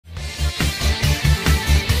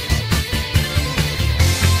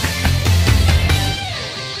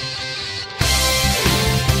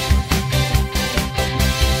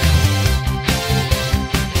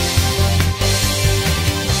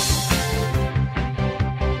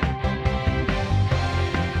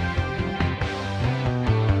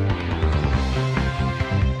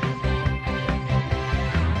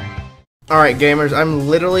Alright, gamers, I'm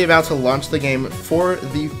literally about to launch the game for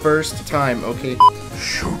the first time, okay?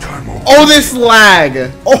 Showtime over. Oh, this lag!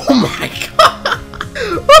 Oh my god!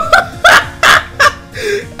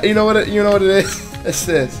 You know what it is? It's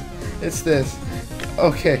this. It's this.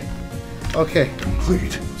 Okay. Okay.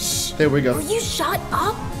 Complete. There we go. Will you shut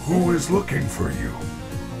up? Who is looking for you?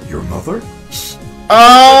 Your mother?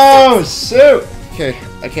 Oh, shoot! Okay,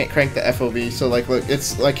 I can't crank the FOV, so like, look,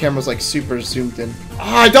 it's like camera's like super zoomed in. Oh,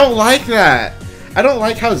 I don't like that. I don't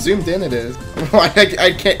like how zoomed in it is.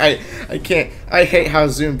 I can't. I hate how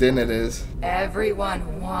zoomed in it is.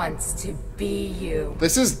 Everyone wants to be you.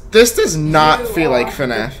 This does not feel like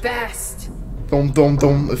FNAF. The best. Dum dum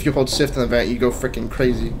dum. If you hold shift in the vent, you go freaking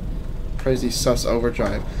crazy. Crazy sus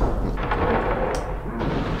overdrive.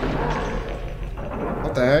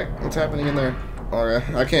 What the heck? What's happening in there?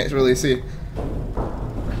 Okay, I can't really see.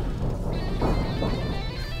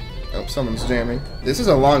 Oh, someone's jamming. This is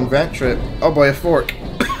a long vent trip. Oh boy, a fork.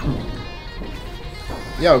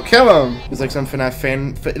 Yo, kill him! It's like some FNAF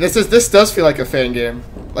fan. This does feel like a fan game,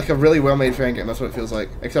 like a really well-made fan game. That's what it feels like,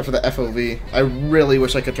 except for the FOV. I really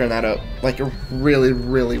wish I could turn that up. Like, I really,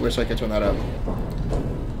 really wish I could turn that up.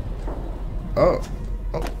 Oh.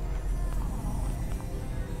 Oh.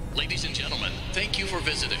 Ladies and gentlemen, thank you for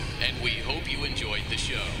visiting, and we hope you enjoyed the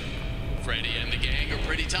show. Freddy and the gang are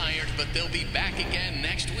pretty tired, but they'll be back again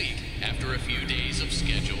next week after a few days of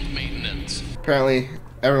scheduled maintenance. Apparently,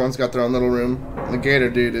 everyone's got their own little room. The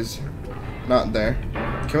gator dude is not there.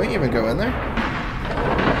 Can we even go in there?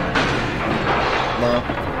 No.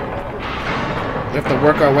 We have to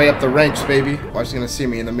work our way up the ranks, baby. Watch, he's gonna see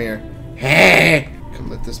me in the mirror. Hey!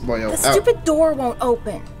 Come let this boy out. The stupid door won't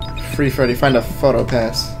open. Free Freddy, find a photo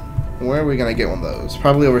pass. Where are we gonna get one of those?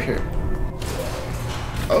 Probably over here.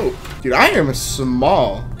 Oh, dude, I am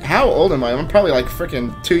small. How old am I? I'm probably like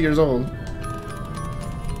freaking 2 years old.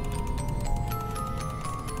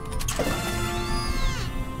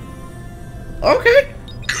 Okay.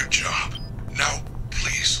 Good job. Now,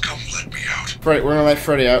 please come let me out. Right, we're gonna let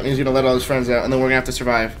Freddy out, and he's gonna let all his friends out, and then we're gonna have to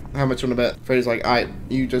survive. How much you wanna bet? Freddy's like, alright,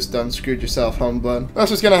 you just done screwed yourself, homeblood. That's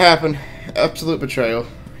what's gonna happen. Absolute betrayal.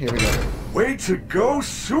 Here we go. Way to go,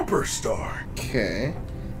 superstar. Okay.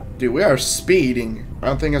 Dude, we are speeding. I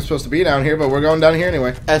don't think I'm supposed to be down here, but we're going down here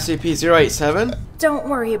anyway. SCP-087? Don't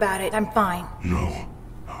worry about it. I'm fine. No.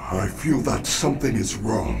 I feel that something is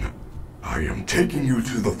wrong. I am taking you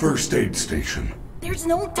to the first aid station. There's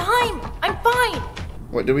no time. I'm fine.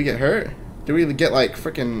 What, did we get hurt? Did we get, like,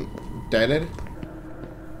 freaking deaded?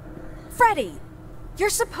 Freddy, you're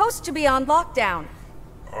supposed to be on lockdown.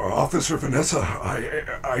 Officer Vanessa,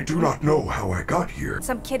 I do not know how I got here.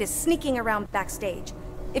 Some kid is sneaking around backstage.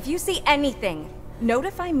 If you see anything,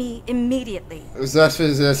 notify me immediately. I told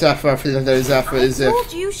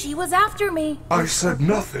you she was after me. I said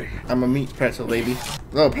nothing. I'm a meat pretzel, baby.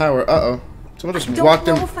 Low power, uh-oh. Someone just Don't walked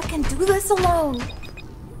in. know if I can do this alone.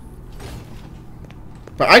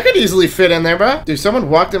 But I could easily fit in there, bro. Dude, someone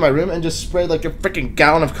walked in my room and just sprayed like a freaking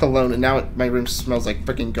gallon of cologne, and now my room smells like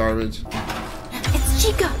freaking garbage. It's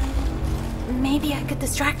Chica. Maybe I could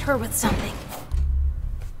distract her with something.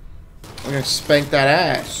 I'm gonna spank that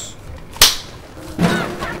ass.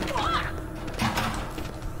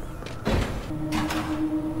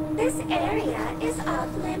 This area is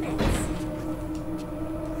off limits.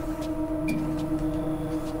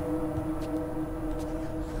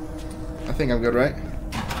 I think I'm good, right?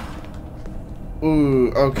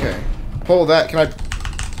 Ooh, okay. Pull that. Can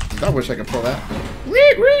I wish I could pull that.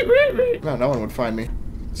 No, no one would find me.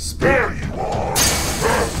 There you are.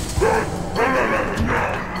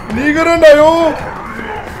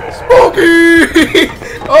 Spooky!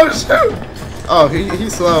 Oh shoot! Oh,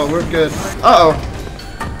 he's slow. We're good. Uh-oh.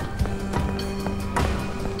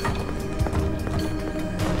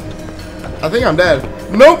 I think I'm dead.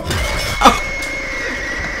 Nope!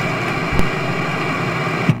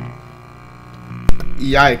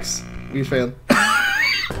 Yikes. We failed.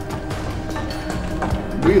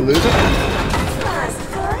 We lose it?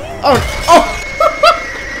 Oh!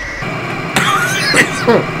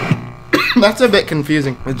 That's a bit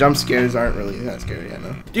confusing. The jump scares aren't really that scary, I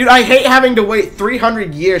know. Dude, I hate having to wait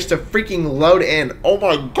 300 years to freaking load in. Oh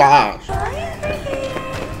my gosh.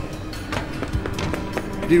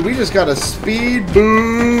 Dude, we just got a speed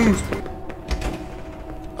boost.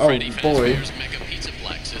 Oh Freddy boy. Fazbear's Mega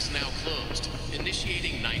Pizzaplex is now closed.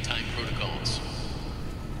 Initiating nighttime protocols.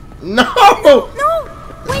 No! No!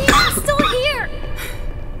 Wait, I'm still here!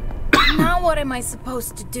 Now what am I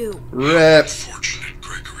supposed to do? Rip. Unfortunate,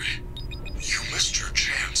 Gregory. You missed your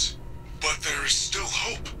chance. But there is still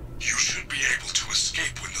hope. You should be able to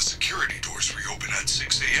escape when the security doors reopen at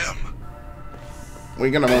 6 a.m.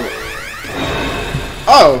 We're gonna move it.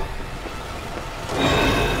 Oh!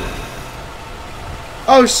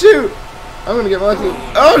 Oh shoot! I'm gonna get lucky.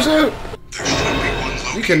 Oh shoot! There should be one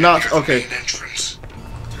located You cannot. near the Okay. main entrance.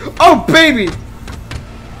 Oh baby!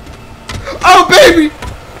 Oh baby!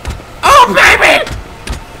 Oh baby!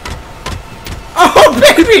 Oh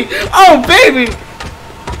baby! Oh baby!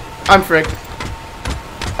 I'm fricked.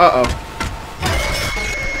 Uh oh.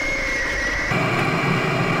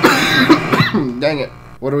 Dang it.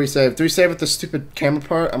 What do we save? Do we save with the stupid camera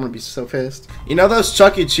part? I'm gonna be so pissed. You know those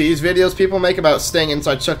Chuck E. Cheese videos people make about staying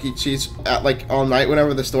inside Chuck E. Cheese at like all night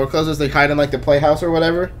whenever the store closes? They hide in like the playhouse or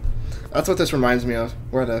whatever? That's what this reminds me of.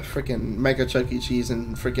 We're at a freaking mega Chuck E. Cheese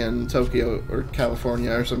in freaking Tokyo or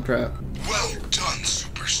California or some crap. Well done,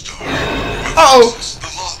 superstar. Uh-oh. This is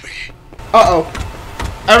the lobby. Uh-oh.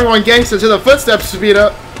 Everyone gangster to the footsteps speed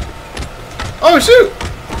up. Oh shoot!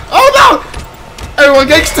 Oh no! Everyone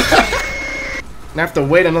gangster! I have to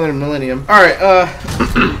wait another millennium. Alright,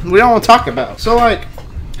 we don't want to talk about. So like,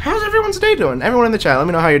 how's everyone's day doing? Everyone in the chat, let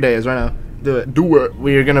me know how your day is right now. Do it. Do it.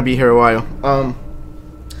 We're gonna be here a while.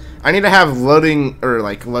 I need to have loading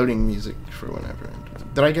music for whenever.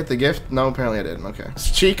 Did I get the gift? No, apparently I didn't. Okay.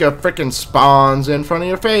 Chica freaking spawns in front of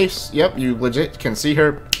your face. Yep, you legit can see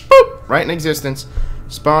her. Boop, right in existence.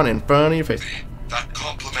 Spawn in front of your face. That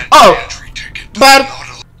complimentary entry ticket. Bad.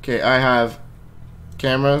 Okay, I have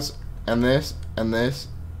cameras and this and this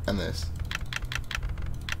and this.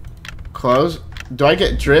 Close. Do I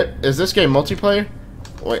get drip? Is this game multiplayer?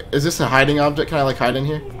 Wait, is this a hiding object? Can I like hide in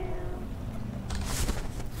here?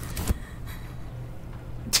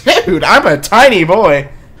 Dude, I'm a tiny boy.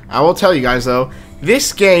 I will tell you guys though,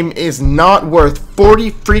 this game is not worth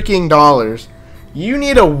 $40 freaking. You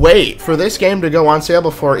need to wait for this game to go on sale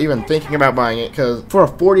before even thinking about buying it, because for a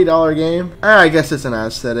 $40 game, I guess it's an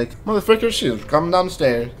aesthetic. Motherfucker, she's coming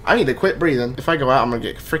downstairs. I need to quit breathing. If I go out, I'm gonna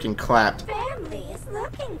get freaking clapped. Family is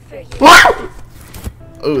looking for you. Wow!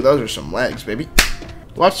 Ooh, those are some legs, baby.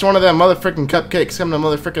 Watch one of them motherfucking cupcakes come to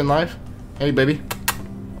motherfucking life. Hey, baby.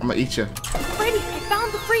 I'm gonna eat you. Freddy, I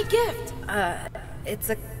found the free gift. It's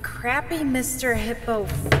a crappy Mr. Hippo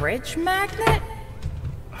fridge magnet?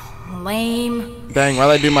 Lame. Dang, why'd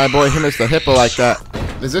I do my boy him as the hippo like that?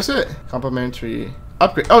 Is this it? Complimentary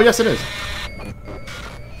upgrade. Oh, yes, it is.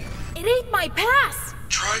 It ate my pass.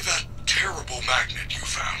 Try that terrible magnet you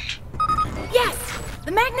found. Yes,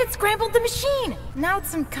 the magnet scrambled the machine. Now it's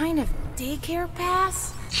some kind of daycare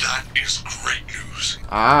pass. That is great news.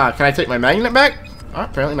 Ah, can I take my magnet back? Oh,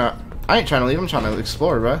 apparently not. I ain't trying to leave. I'm trying to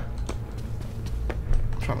explore, bro.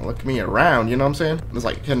 I'm trying to look me around, you know what I'm saying? There's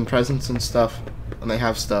like hidden presents and stuff. And they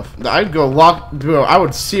have stuff. I'd go I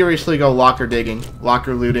would seriously go locker digging.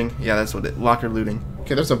 Locker looting. Yeah, that's what locker looting.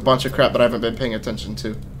 Okay, there's a bunch of crap that I haven't been paying attention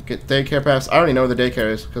to. Get daycare pass. I already know where the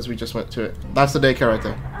daycare is because we just went to it. That's the daycare right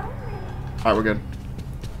there. Alright, we're good.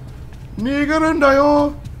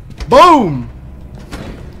 Boom!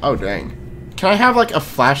 Oh, dang. Can I have like a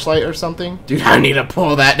flashlight or something? Dude, I need to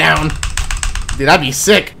pull that down. Dude, that'd be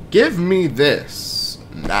sick. Give me this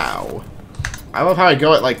now. I love how I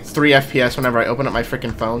go at like 3 FPS whenever I open up my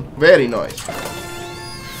freaking phone. Very nice.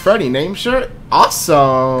 Freddy name shirt?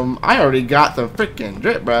 Awesome! I already got the freaking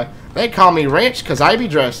drip, bruh. They call me Ranch because I be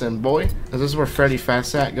dressing, boy. Is this where Freddy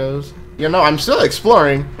Fastsat goes? You know, I'm still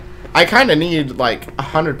exploring. I kind of need like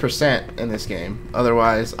 100% in this game.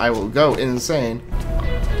 Otherwise, I will go insane.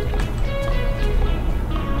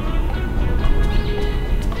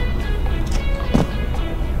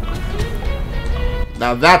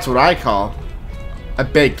 Now that's what I call a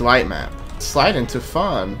baked light map. Slide into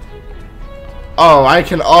fun. Oh, I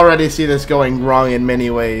can already see this going wrong in many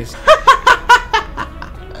ways.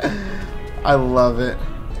 I love it.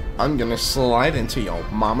 I'm gonna slide into your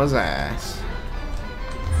mama's ass.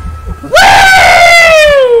 Woo!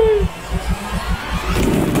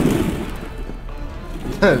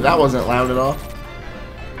 That wasn't loud at all.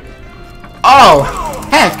 Oh,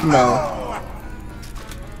 heck no.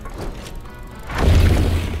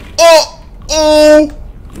 Oh!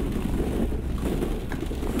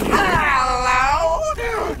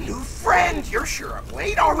 Hello! New friend, you're sure up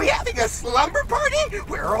late. Are we having a slumber party?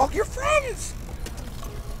 Where are all your friends?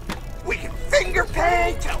 We can finger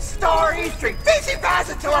paint, tell stories, drink fizzy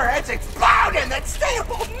fast until our heads explode, and then stay up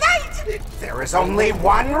all night! There is only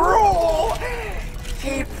one rule.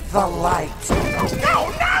 Keep the lights. Oh,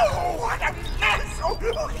 no! What a mess! Oh,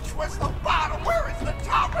 which was the bottom? Where is the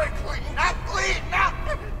top? Clean up, clean up!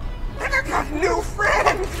 And I got new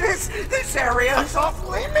friends! This area is off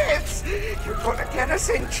limits! You're gonna get us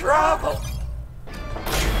in trouble!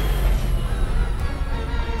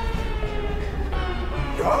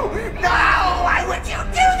 No! No! Why would you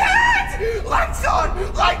do that? dead! Lights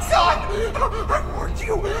on! Lights on! I warned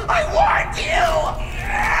you! I warned you!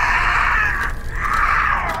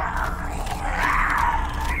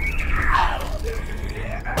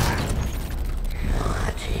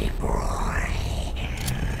 Naughty boy.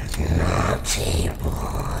 Naughty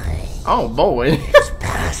boy. Oh boy. It's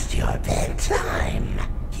past your bedtime.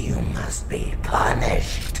 You must be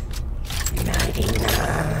punished.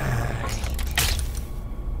 Nighty-night.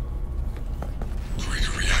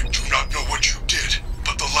 Gregory, I do not know what you did,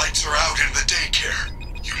 but the lights are out in the daycare.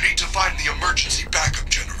 You need to find the emergency backup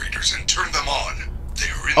generators and turn them on. They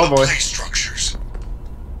are in the play structures.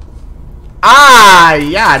 Ah,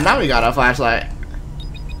 yeah, now we got a flashlight.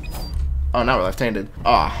 Oh, now we're left-handed.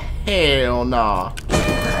 Oh, hell nah.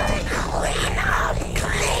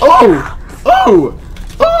 Oh! Oh!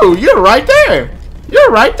 Oh, you're right there! You're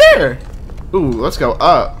right there! Ooh, let's go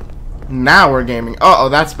up. Now we're gaming. Uh-oh,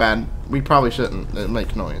 that's bad. We probably shouldn't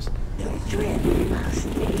make noise.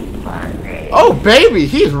 Oh, baby!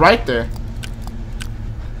 He's right there.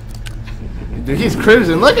 Dude, he's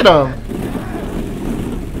cruising. Look at him!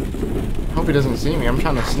 Hope he doesn't see me. I'm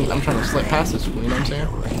trying to slip past this, you know what I'm saying?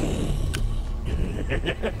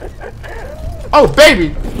 Oh,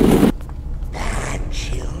 baby! Bad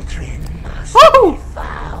children must Woo! be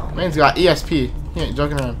found. Man's got ESP. He ain't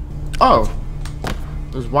joking around. Oh.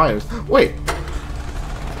 There's wires. Wait.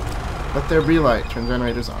 Let there be light. Turn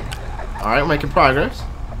generators on. Alright, we're making progress.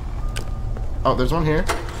 Oh, there's one here.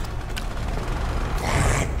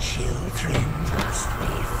 Bad children must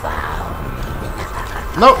be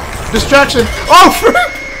found. Nope. Distraction. Oh, frick!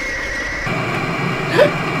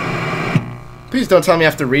 Please don't tell me I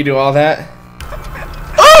have to redo all that.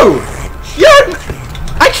 Oh! Yeah!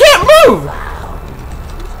 I can't move!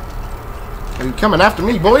 Are you coming after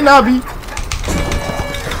me, boy, Nobby?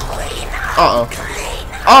 Uh-oh.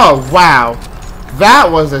 Oh, wow. That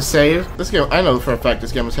was a save. This game, I know for a fact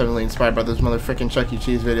this game was heavily inspired by those motherfucking Chuck E.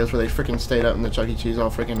 Cheese videos where they freaking stayed up in the Chuck E. Cheese all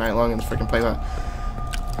freaking night long and freaking played that.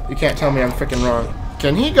 You can't tell me I'm freaking wrong.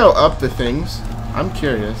 Can he go up the things? I'm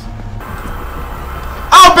curious.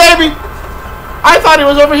 Oh, baby! I thought he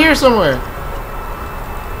was over here somewhere.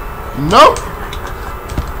 Nope.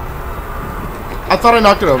 I thought I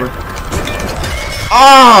knocked it over.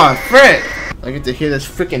 Ah, frick! I get to hear this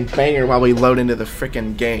freaking banger while we load into the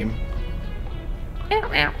freaking game.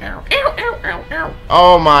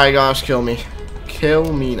 Oh my gosh, kill me.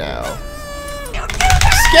 Kill me now.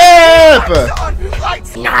 Skip!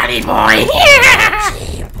 Naughty boy!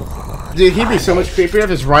 Dude, he'd be so much creepier if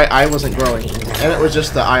his right eye wasn't growing. And it was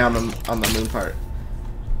just the eye on the moon part.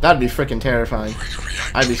 That'd be freaking terrifying.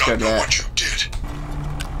 I'd be scared of that. What you did.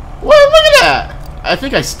 Whoa, look at that! I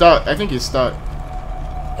think I stuck. I think he's stuck.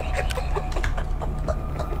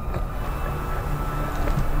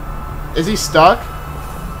 Is he stuck?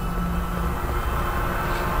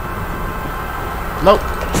 Nope.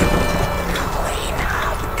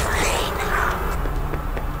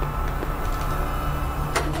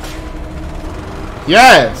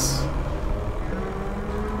 Yes!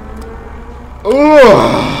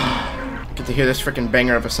 Ooh! Get to hear this freaking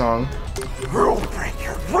banger of a song. Rule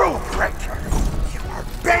breaker! Rule breaker! You are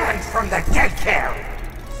banned from the daycare!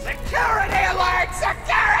 Security alert!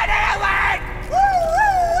 Security alert!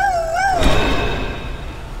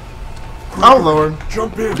 Oh lord.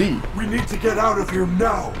 Jump in. D. We need to get out of here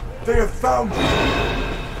now. They have found you.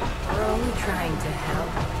 We're only trying to help.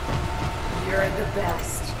 You're the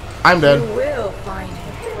best. I'm You dead. will find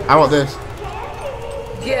him. I want this.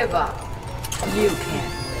 Give up. You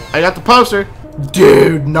can't. I got the poster.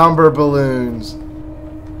 Dude, number balloons.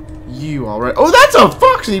 You alright? Oh, that's a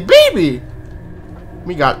foxy baby.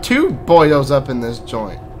 We got 2 boyos up in this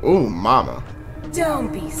joint. Ooh, mama.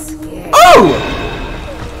 Don't be scared. Oh!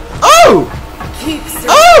 Oh! Keep searching.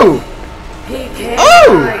 Oh! He can't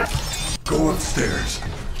Oh! hide. Go upstairs.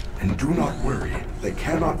 And do not worry. They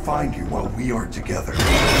cannot find you while we are together.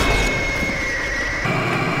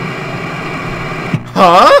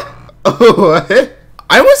 Huh? What?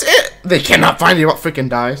 I was it. They cannot find you. What freaking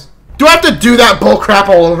dies? Do I have to do that bull crap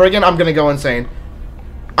all over again? I'm gonna go insane.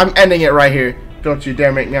 I'm ending it right here. Don't you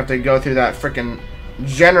dare make me have to go through that freaking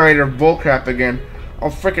generator bull crap again.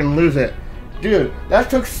 I'll freaking lose it. Dude, that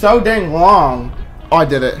took so dang long. Oh, I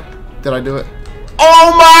did it. Did I do it?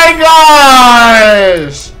 Oh my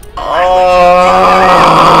gosh! Oh,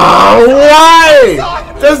 why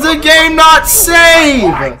does the game not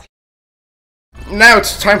save? Now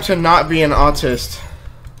it's time to not be an autist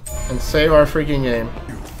and save our freaking game.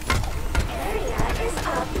 Area is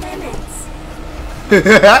off limits.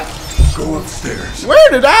 Go upstairs. Where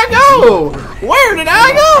did I go? Where did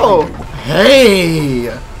I go?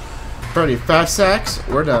 Hey! Pretty fast sacks.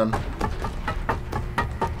 We're done.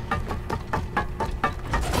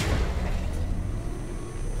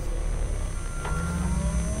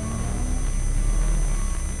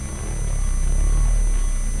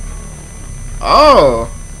 Oh!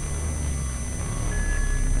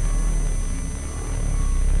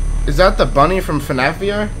 Is that the bunny from FNAF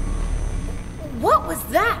VR? What was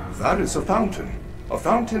that? That is a fountain. A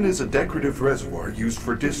fountain is a decorative reservoir used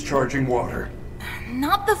for discharging water.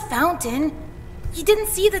 Not the fountain. You didn't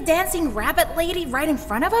see the dancing rabbit lady right in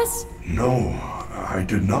front of us? No, I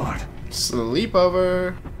did not.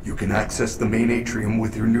 Sleepover. You can access the main atrium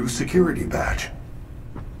with your new security badge.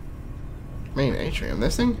 Main atrium?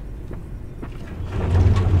 This thing?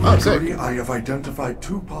 Oh, sick. I have identified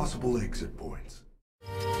 2 possible exit points.